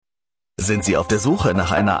Sind Sie auf der Suche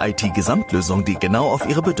nach einer IT-Gesamtlösung, die genau auf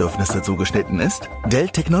Ihre Bedürfnisse zugeschnitten ist? Dell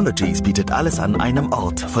Technologies bietet alles an einem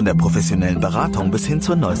Ort, von der professionellen Beratung bis hin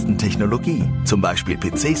zur neuesten Technologie. Zum Beispiel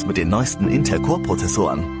PCs mit den neuesten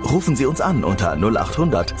Intel-Core-Prozessoren. Rufen Sie uns an unter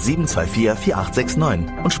 0800 724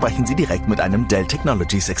 4869 und sprechen Sie direkt mit einem Dell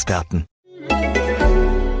Technologies-Experten.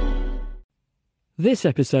 This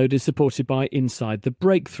episode is supported by Inside the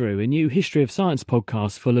Breakthrough, a new history of science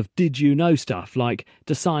podcast full of did you know stuff like,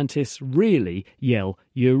 do scientists really yell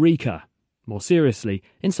Eureka? More seriously,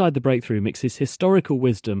 Inside the Breakthrough mixes historical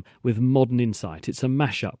wisdom with modern insight. It's a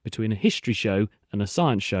mashup between a history show and a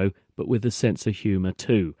science show, but with a sense of humour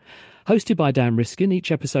too. Hosted by Dan Riskin,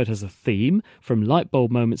 each episode has a theme, from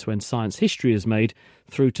lightbulb moments when science history is made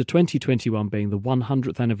through to 2021 being the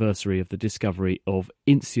 100th anniversary of the discovery of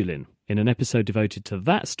insulin. In an episode devoted to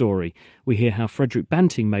that story, we hear how Frederick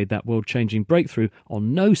Banting made that world-changing breakthrough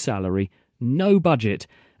on no salary, no budget,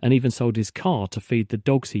 and even sold his car to feed the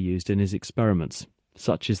dogs he used in his experiments.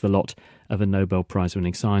 Such is the lot of a Nobel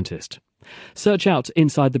Prize-winning scientist. Search out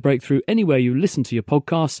Inside the Breakthrough anywhere you listen to your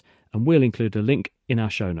podcasts, and we'll include a link in our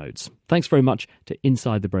show notes. Thanks very much to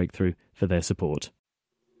Inside the Breakthrough for their support.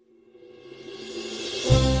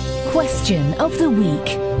 Question of the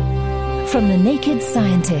Week from the Naked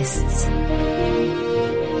Scientists.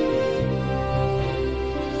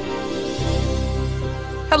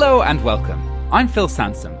 Hello and welcome. I'm Phil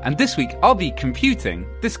Sansom, and this week I'll be computing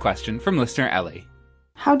this question from listener Ellie.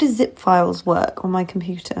 How do zip files work on my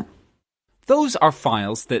computer? Those are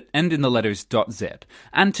files that end in the letters .zip,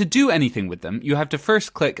 and to do anything with them, you have to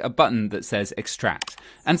first click a button that says extract,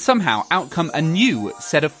 and somehow out come a new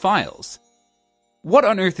set of files. What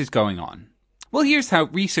on earth is going on? Well, here's how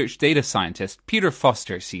research data scientist Peter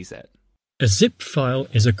Foster sees it. A zip file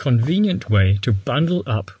is a convenient way to bundle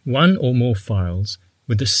up one or more files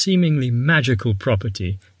with the seemingly magical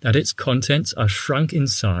property that its contents are shrunk in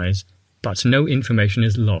size, but no information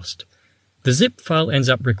is lost. The zip file ends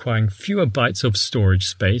up requiring fewer bytes of storage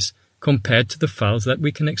space compared to the files that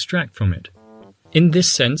we can extract from it. In this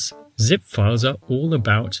sense, zip files are all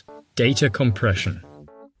about data compression.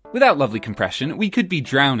 Without lovely compression, we could be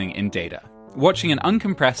drowning in data. Watching an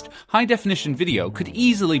uncompressed, high-definition video could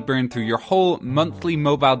easily burn through your whole monthly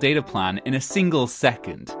mobile data plan in a single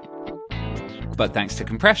second. But thanks to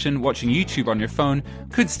compression, watching YouTube on your phone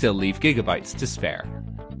could still leave gigabytes to spare.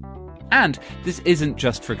 And this isn't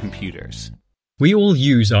just for computers. We all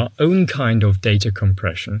use our own kind of data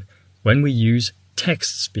compression when we use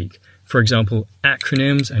text speak, for example,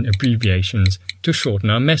 acronyms and abbreviations to shorten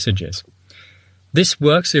our messages. This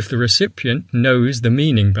works if the recipient knows the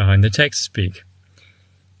meaning behind the text speak.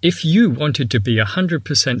 If you wanted to be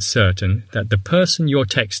 100% certain that the person you're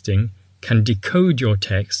texting can decode your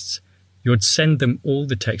texts, you'd send them all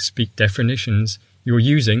the text speak definitions you're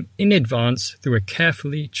using in advance through a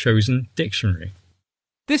carefully chosen dictionary.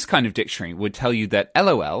 This kind of dictionary would tell you that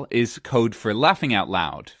LOL is code for laughing out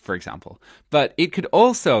loud, for example, but it could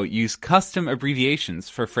also use custom abbreviations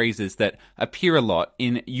for phrases that appear a lot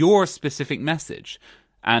in your specific message.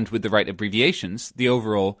 And with the right abbreviations, the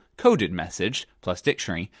overall coded message, plus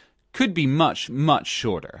dictionary, could be much, much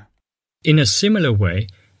shorter. In a similar way,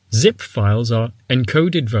 zip files are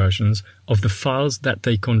encoded versions of the files that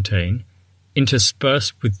they contain,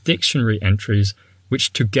 interspersed with dictionary entries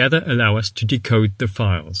which together allow us to decode the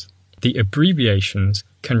files. The abbreviations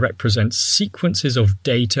can represent sequences of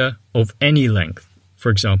data of any length, for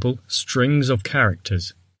example, strings of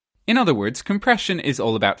characters. In other words, compression is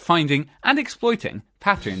all about finding and exploiting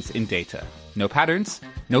patterns in data. No patterns,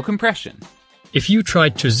 no compression. If you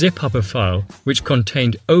tried to zip up a file which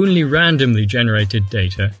contained only randomly generated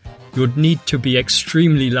data, you'd need to be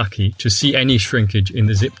extremely lucky to see any shrinkage in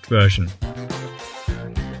the zipped version.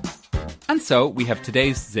 And so we have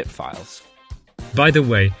today's zip files. By the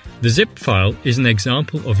way, the zip file is an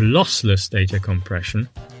example of lossless data compression,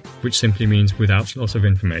 which simply means without loss of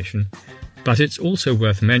information, but it's also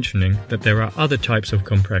worth mentioning that there are other types of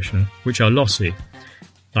compression which are lossy,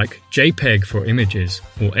 like JPEG for images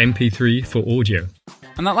or MP3 for audio.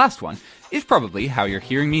 And that last one is probably how you're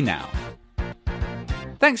hearing me now.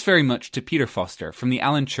 Thanks very much to Peter Foster from the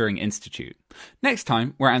Alan Turing Institute. Next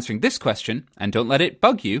time, we're answering this question, and don't let it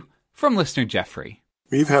bug you, from listener Jeffrey.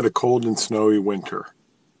 We've had a cold and snowy winter,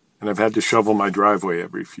 and I've had to shovel my driveway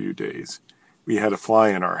every few days. We had a fly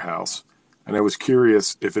in our house, and I was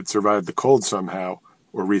curious if it survived the cold somehow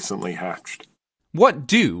or recently hatched. What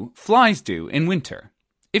do flies do in winter?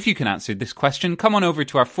 If you can answer this question, come on over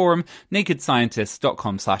to our forum,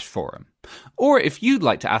 nakedscientists.com/forum. Or if you'd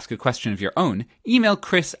like to ask a question of your own, email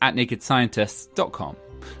chris@nakedscientists.com.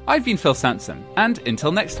 I've been Phil Sansom, and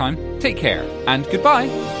until next time, take care and goodbye.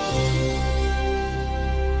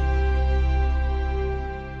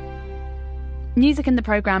 Music in the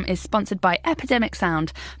programme is sponsored by Epidemic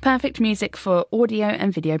Sound, perfect music for audio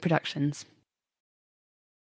and video productions.